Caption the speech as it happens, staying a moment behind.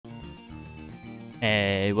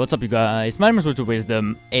Hey, what's up you guys? My name is Word to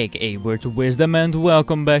Wisdom, aka Word to Wisdom, and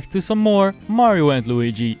welcome back to some more Mario and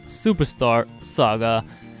Luigi Superstar Saga.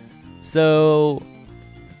 So,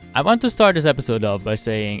 I want to start this episode off by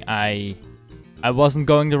saying I wasn't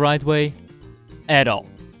going the right way at all.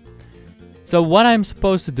 So what I'm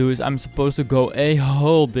supposed to do is I'm supposed to go a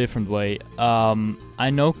whole different way.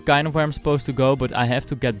 I know kind of where I'm supposed to go, but I have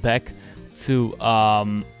to get back to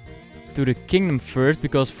the kingdom first,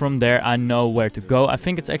 because from there I know where to go. I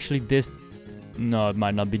think it's actually this. No, it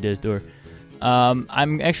might not be this door.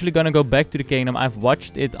 I'm actually gonna go back to the kingdom. I've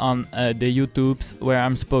watched it on the YouTubes where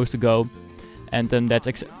I'm supposed to go, and then that's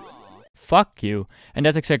fuck you. And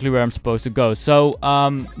that's exactly where I'm supposed to go. So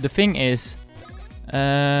the thing is,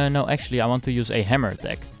 no, actually I want to use a hammer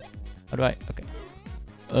attack. How do I? Okay.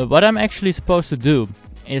 What I'm actually supposed to do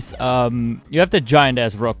is you have the giant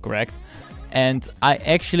ass rock, correct? And I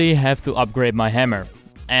actually have to upgrade my hammer.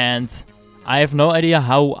 And I have no idea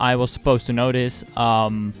how I was supposed to know this.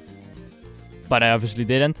 But I obviously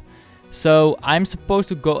didn't. So I'm supposed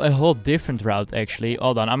to go a whole different route actually.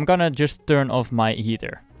 Hold on, I'm gonna just turn off my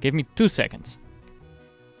heater. Give me 2 seconds.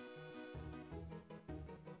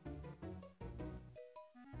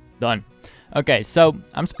 Done. Okay, so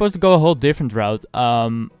I'm supposed to go a whole different route.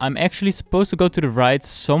 I'm actually supposed to go to the right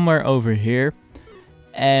somewhere over here.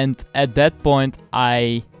 And at that point,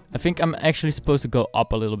 I think I'm actually supposed to go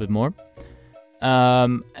up a little bit more.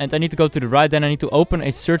 And I need to go to the right, then I need to open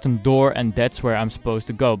a certain door, and that's where I'm supposed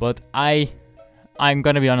to go. But I'm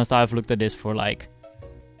gonna be honest, I've looked at this for like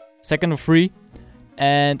second or three,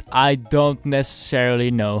 and I don't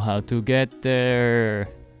necessarily know how to get there.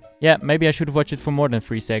 Yeah, maybe I should have watched it for more than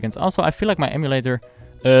 3 seconds. Also, I feel like my emulator,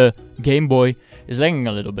 Game Boy, is lagging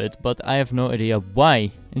a little bit, but I have no idea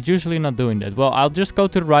why. It's usually not doing that. Well, I'll just go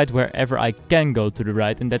to the right wherever I can go to the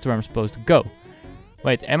right, and that's where I'm supposed to go.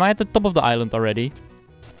 Wait, am I at the top of the island already?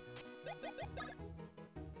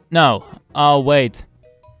 No. Oh, wait.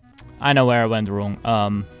 I know where I went wrong.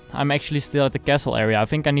 I'm actually still at the castle area. I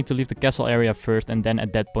think I need to leave the castle area first, and then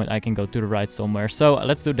at that point I can go to the right somewhere. So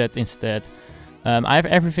let's do that instead. I have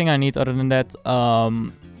everything I need other than that.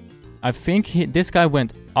 I think this guy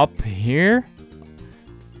went up here.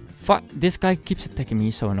 Fuck, this guy keeps attacking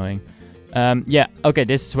me, so annoying. Yeah, okay,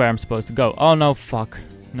 this is where I'm supposed to go. Oh no, fuck.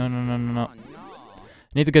 No. I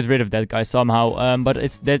need to get rid of that guy somehow, but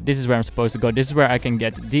this is where I'm supposed to go. This is where I can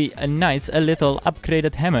get the nice little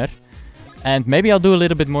upgraded hammer. And maybe I'll do a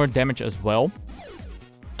little bit more damage as well.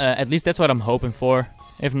 At least that's what I'm hoping for.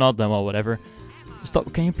 If not, then well, whatever.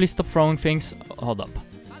 Stop, can you please stop throwing things? Hold up.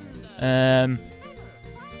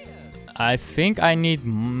 I think I need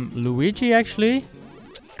Luigi, actually.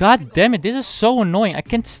 God damn it, this is so annoying. I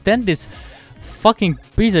can't stand this fucking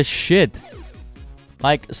piece of shit.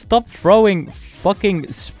 Like, stop throwing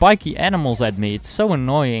fucking spiky animals at me. It's so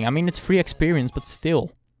annoying. I mean, it's free experience, but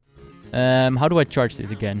still. How do I charge this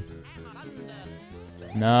again?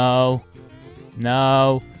 No.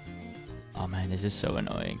 No. Oh man, this is so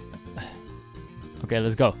annoying. Okay,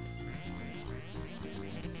 let's go.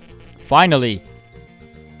 Finally.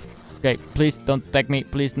 Okay, please don't attack me.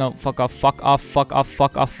 Please, no. Fuck off, fuck off, fuck off,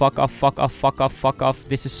 fuck off, fuck off, fuck off, fuck off, fuck off.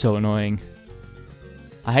 This is so annoying.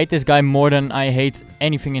 I hate this guy more than I hate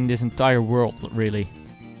anything in this entire world, really.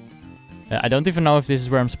 I don't even know if this is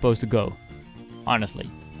where I'm supposed to go. Honestly.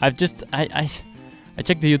 I've just... I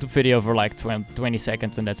checked the YouTube video for like 20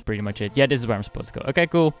 seconds and that's pretty much it. Yeah, this is where I'm supposed to go. Okay,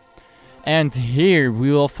 cool. And here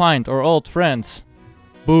we will find our old friends.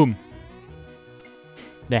 Boom.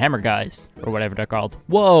 The hammer guys, or whatever they're called.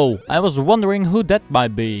 Whoa, I was wondering who that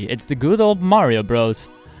might be. It's the good old Mario Bros.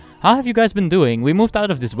 How have you guys been doing? We moved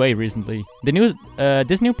out of this way recently.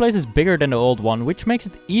 This new place is bigger than the old one, which makes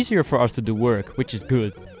it easier for us to do work, which is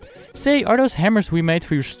good. Say, are those hammers we made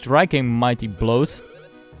for your striking mighty blows?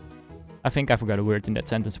 I think I forgot a word in that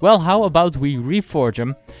sentence. Well, how about we reforge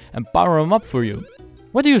them and power them up for you?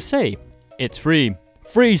 What do you say? It's free.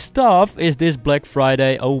 Free stuff is this Black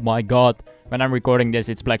Friday. Oh my god. When I'm recording this,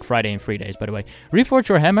 it's Black Friday in 3 days, by the way. Reforge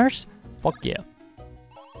your hammers? Fuck yeah.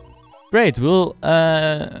 Great, we'll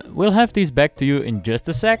have these back to you in just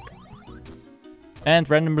a sec. And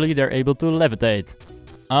randomly they're able to levitate.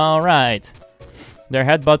 Alright. They're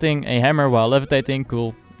headbutting a hammer while levitating.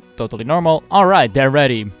 Cool. Totally normal. Alright, they're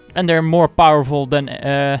ready. And they're more powerful than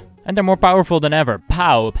ever.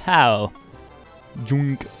 Pow, pow.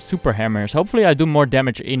 Junk. Super hammers. Hopefully I do more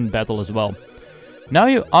damage in battle as well. Now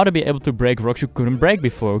you ought to be able to break rocks you couldn't break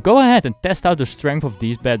before. Go ahead and test out the strength of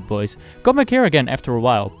these bad boys. Come back here again after a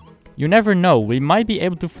while. You never know, we might be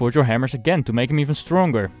able to forge your hammers again to make them even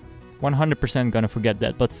stronger. 100% gonna forget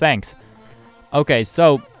that, but thanks. Okay,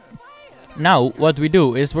 so Now, what we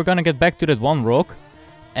do is we're gonna get back to that one rock.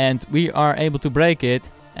 And we are able to break it.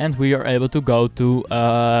 And we are able to go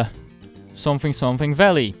to, something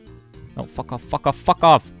valley. No, fuck off, fuck off, fuck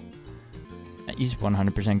off. He's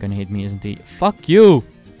 100% gonna hit me, isn't he? Fuck you!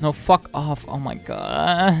 No, fuck off. Oh my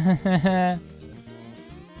god.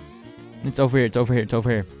 It's over here, it's over here, it's over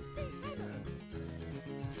here.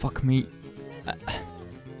 Fuck me.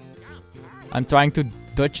 I'm trying to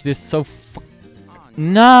dodge this so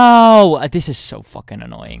No! This is so fucking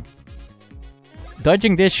annoying.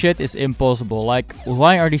 Dodging this shit is impossible. Like,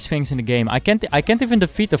 why are these things in the game? I can't even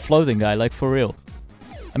defeat the floating guy, like for real.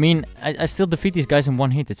 I mean, I still defeat these guys in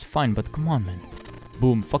one hit, it's fine, but come on, man.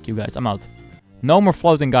 Boom, fuck you guys, I'm out. No more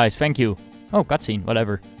floating guys, thank you. Oh, cutscene,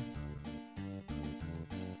 whatever.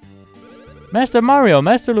 Master Mario,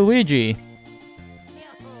 Master Luigi.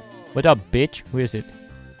 What up, bitch? Who is it?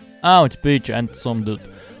 Oh, it's Peach and some dude.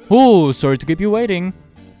 Oh, sorry to keep you waiting.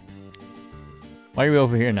 Why are we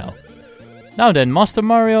over here now? Now then, Master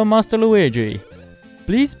Mario, Master Luigi.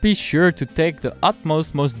 Please be sure to take the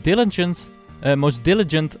utmost, most diligent,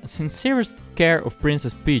 sincerest care of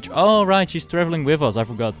Princess Peach. Oh, right, she's traveling with us, I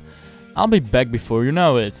forgot. I'll be back before you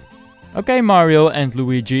know it. Okay, Mario and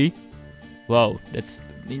Luigi. Whoa, that's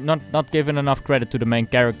not giving enough credit to the main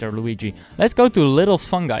character, Luigi. Let's go to Little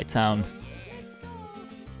Fungi Town.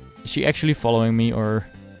 Is she actually following me, or...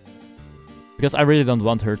 Because I really don't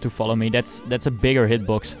want her to follow me. That's a bigger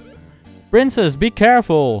hitbox. Princess, be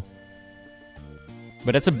careful!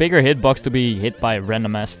 But that's a bigger hitbox to be hit by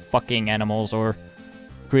random ass fucking animals or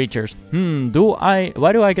creatures. Why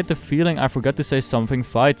do I get the feeling I forgot to say something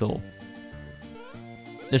vital?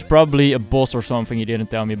 There's probably a boss or something you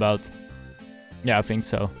didn't tell me about. Yeah, I think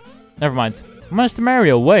so. Never mind. Master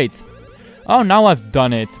Mario, wait! Oh, now I've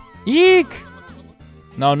done it. Eek!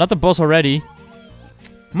 No, not the boss already.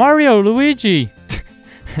 Mario, Luigi!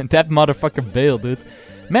 That motherfucker bailed, dude.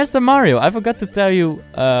 Master Mario, I forgot to tell you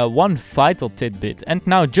one vital tidbit. And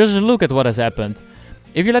now just look at what has happened.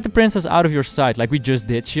 If you let the princess out of your sight, like we just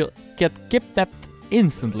did, she'll get kidnapped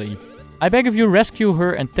instantly. I beg of you, rescue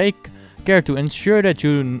her and take care to ensure that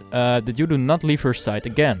you do not leave her sight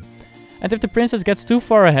again. And if the princess gets too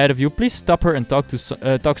far ahead of you, please stop her and talk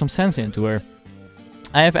some sense into her.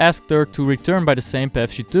 I have asked her to return by the same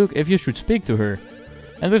path she took if you should speak to her.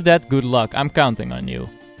 And with that, good luck. I'm counting on you.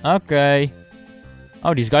 Okay.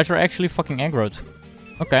 Oh, these guys are actually fucking aggroed.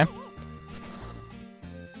 Okay.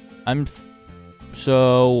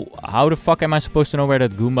 So, how the fuck am I supposed to know where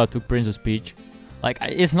that Goomba took Princess Peach? Like,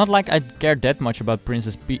 it's not like I care that much about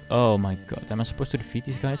Princess Peach. Oh my god. Am I supposed to defeat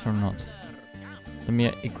these guys or not? Let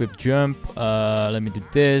me equip jump. Let me do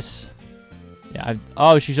this. Yeah.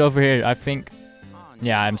 Oh, she's over here. I think...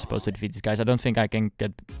 Yeah, I'm supposed to defeat these guys. I don't think I can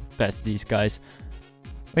get past these guys.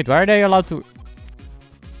 Wait, why are they allowed to...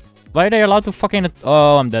 Why are they allowed to fucking...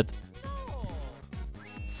 Oh, I'm dead.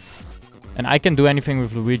 And I can do anything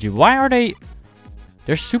with Luigi. Why are they...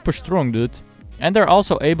 They're super strong, dude. And they're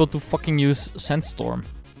also able to fucking use Sandstorm.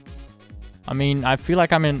 I mean, I feel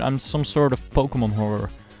like I'm some sort of Pokemon horror.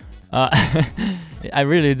 I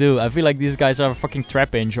really do. I feel like these guys are fucking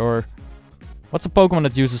Trapinch or... What's a Pokemon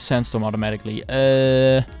that uses Sandstorm automatically?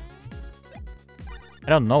 I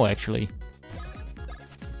don't know, actually.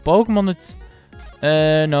 Pokemon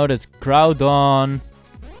that... no, that's Groudon.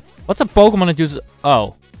 What's a Pokemon that uses...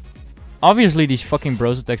 Oh. Obviously, these fucking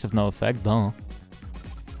Bros attacks have no effect. Duh.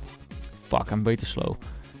 Fuck, I'm way too slow.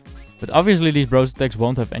 But obviously, these Bros attacks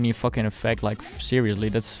won't have any fucking effect. Like, seriously,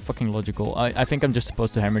 that's fucking logical. I think I'm just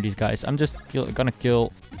supposed to hammer these guys. I'm just gonna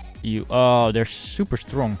kill you. Oh, they're super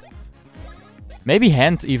strong. Maybe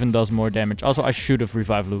Hand even does more damage. Also, I should have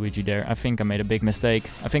revived Luigi there. I think I made a big mistake.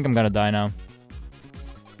 I think I'm gonna die now.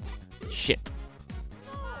 Shit.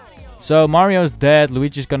 So, Mario's dead.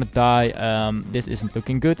 Luigi's gonna die. This isn't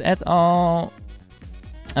looking good at all.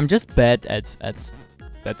 I'm just bad at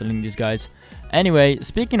battling these guys. Anyway,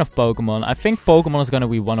 speaking of Pokemon, I think Pokemon is gonna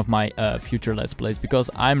be one of my future Let's Plays. Because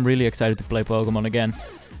I'm really excited to play Pokemon again.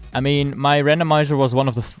 I mean, my randomizer was one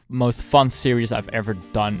of the most fun series I've ever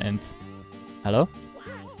done. And... Hello?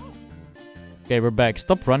 Okay, we're back.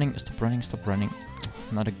 Stop running, stop running, stop running.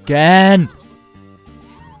 Not again!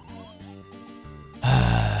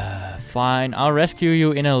 Fine, I'll rescue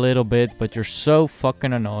you in a little bit, but you're so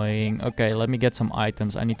fucking annoying. Okay, let me get some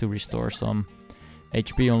items. I need to restore some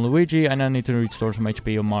HP on Luigi, and I need to restore some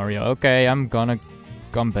HP on Mario. Okay, I'm gonna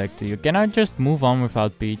come back to you. Can I just move on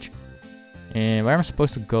without Peach? Where am I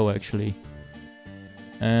supposed to go, actually?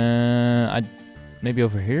 Maybe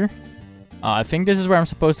over here? I think this is where I'm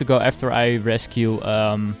supposed to go after I rescue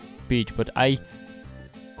Peach, but I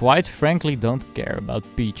quite frankly don't care about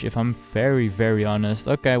Peach, if I'm very, very honest.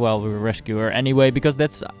 Okay, well, we'll rescue her anyway, because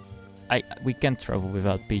that's... we can't travel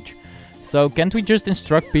without Peach. So, can't we just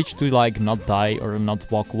instruct Peach to, like, not die or not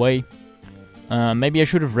walk away? Maybe I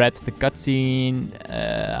should have read the cutscene,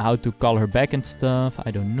 how to call her back and stuff. I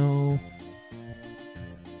don't know.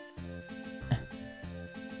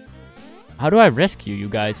 How do I rescue you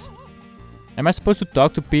guys? Am I supposed to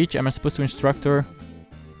talk to Peach? Am I supposed to instruct her?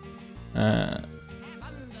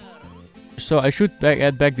 So I should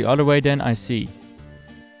head back the other way then, I see.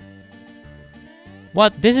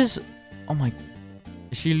 What? This is... Oh my...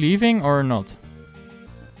 Is she leaving or not?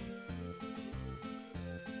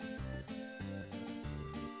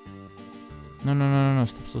 No.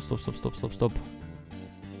 Stop.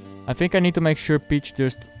 I think I need to make sure Peach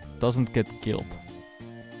just doesn't get killed.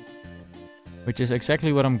 Which is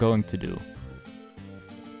exactly what I'm going to do.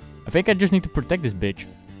 I think I just need to protect this bitch.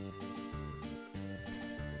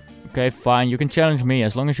 Okay, fine. You can challenge me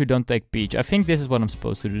as long as you don't take Peach. I think this is what I'm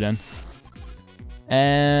supposed to do then.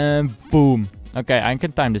 And boom. Okay, I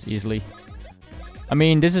can time this easily. I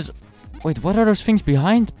mean, this is... Wait, what are those things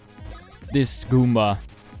behind this Goomba?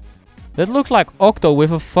 That looks like Octo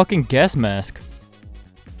with a fucking gas mask.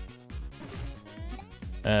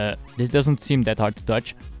 This doesn't seem that hard to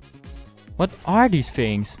touch. What are these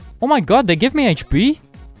things? Oh my god, they give me HP?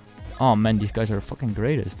 Oh man, these guys are the fucking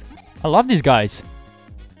greatest. I love these guys.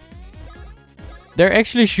 They're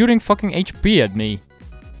actually shooting fucking HP at me.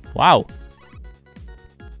 Wow.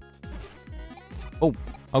 Oh,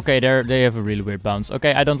 okay, they have a really weird bounce.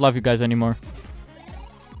 Okay, I don't love you guys anymore.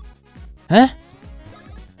 Huh?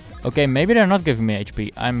 Okay, maybe they're not giving me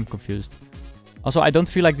HP. I'm confused. Also, I don't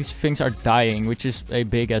feel like these things are dying, which is a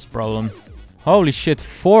big ass problem. Holy shit,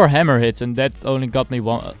 4 hammer hits and that only got me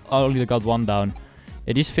one. Only got 1 down.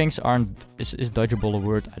 Yeah, these things aren't. Is dodgeable a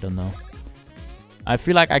word? I don't know. I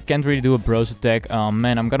feel like I can't really do a bros attack. Oh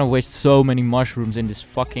man, I'm gonna waste so many mushrooms in this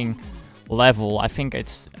fucking level. I think I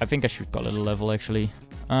should call it a level actually.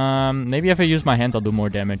 Maybe if I use my hand, I'll do more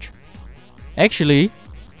damage. Actually,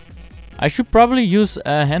 I should probably use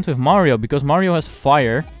a hand with Mario because Mario has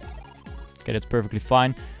fire. Okay, that's perfectly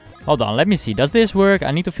fine. Hold on, let me see. Does this work?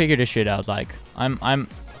 I need to figure this shit out. Like,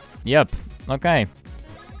 Yep. Okay.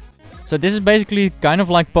 So this is basically kind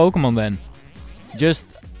of like Pokemon then.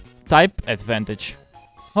 Just type advantage.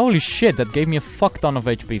 Holy shit, that gave me a fuck ton of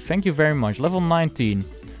HP. Thank you very much. Level 19.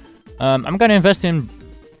 I'm gonna invest in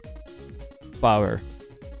power.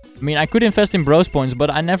 I mean, I could invest in bros points,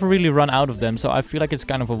 but I never really run out of them, so I feel like it's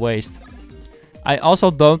kind of a waste. I also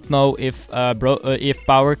don't know if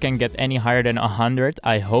power can get any higher than 100.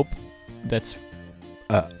 I hope that's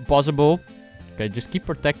possible. Okay, just keep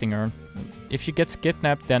protecting her. If she gets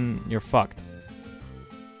kidnapped, then you're fucked.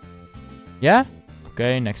 Yeah?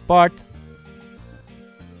 Okay, next part.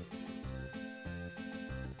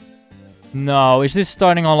 No, is this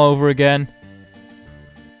starting all over again?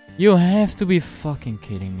 You have to be fucking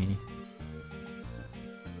kidding me.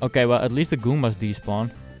 Okay, well, at least the Goombas despawn.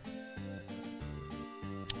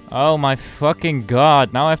 Oh my fucking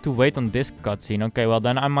god, now I have to wait on this cutscene. Okay, well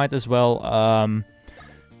then I might as well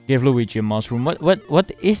give Luigi a mushroom.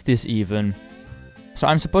 What is this even? So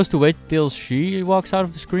I'm supposed to wait till she walks out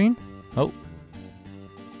of the screen? Oh.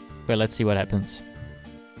 Okay, let's see what happens.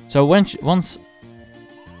 So once...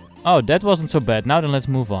 Oh, that wasn't so bad. Now then let's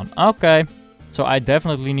move on. Okay. So I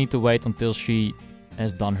definitely need to wait until she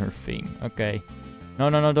has done her thing. Okay. No.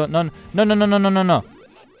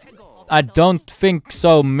 I don't think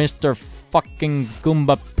so, Mr. fucking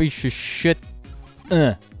Goomba piece of shit.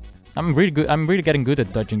 I'm really good. I'm really getting good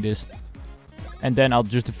at dodging this. And then I'll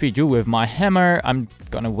just defeat you with my hammer. I'm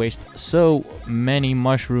gonna waste so many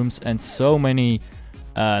mushrooms and so many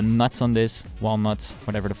nuts on this. Walnuts,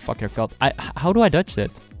 whatever the fuck they're called. How do I dodge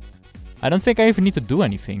that? I don't think I even need to do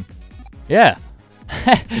anything. Yeah.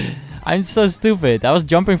 I'm so stupid. I was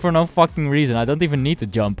jumping for no fucking reason. I don't even need to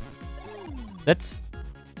jump. That's...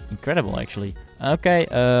 incredible, actually. Okay,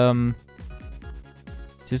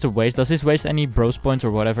 is this a waste? Does this waste any bros points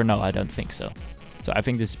or whatever? No, I don't think so. So I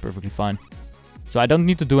think this is perfectly fine. So I don't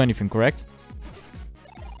need to do anything, correct?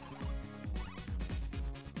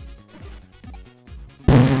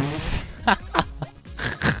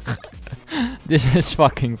 This is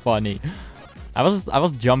fucking funny. I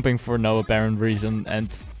was jumping for no apparent reason and...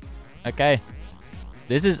 Okay.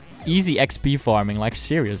 This is easy XP farming, like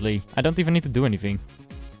seriously. I don't even need to do anything.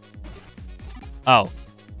 Oh.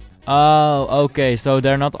 Oh, okay, so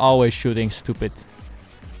they're not always shooting stupid.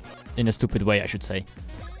 In a stupid way, I should say.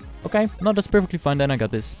 Okay, no, that's perfectly fine, then I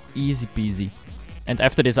got this. Easy peasy. And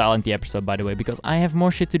after this, I'll end the episode, by the way, because I have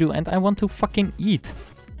more shit to do and I want to fucking eat.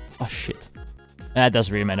 Oh, shit. That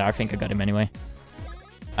doesn't really matter. I think I got him anyway.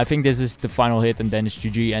 I think this is the final hit and then it's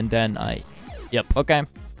GG and then I... Yep, okay.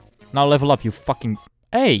 Now level up, you fucking...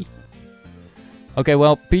 Hey! Okay,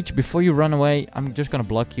 well, Peach, before you run away, I'm just gonna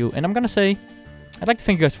block you. And I'm gonna say, I'd like to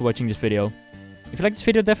thank you guys for watching this video. If you like this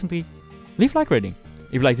video, definitely leave a like rating.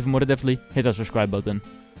 If you liked it even more, definitely hit that subscribe button.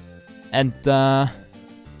 And,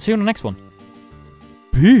 see you on the next one.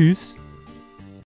 Peace!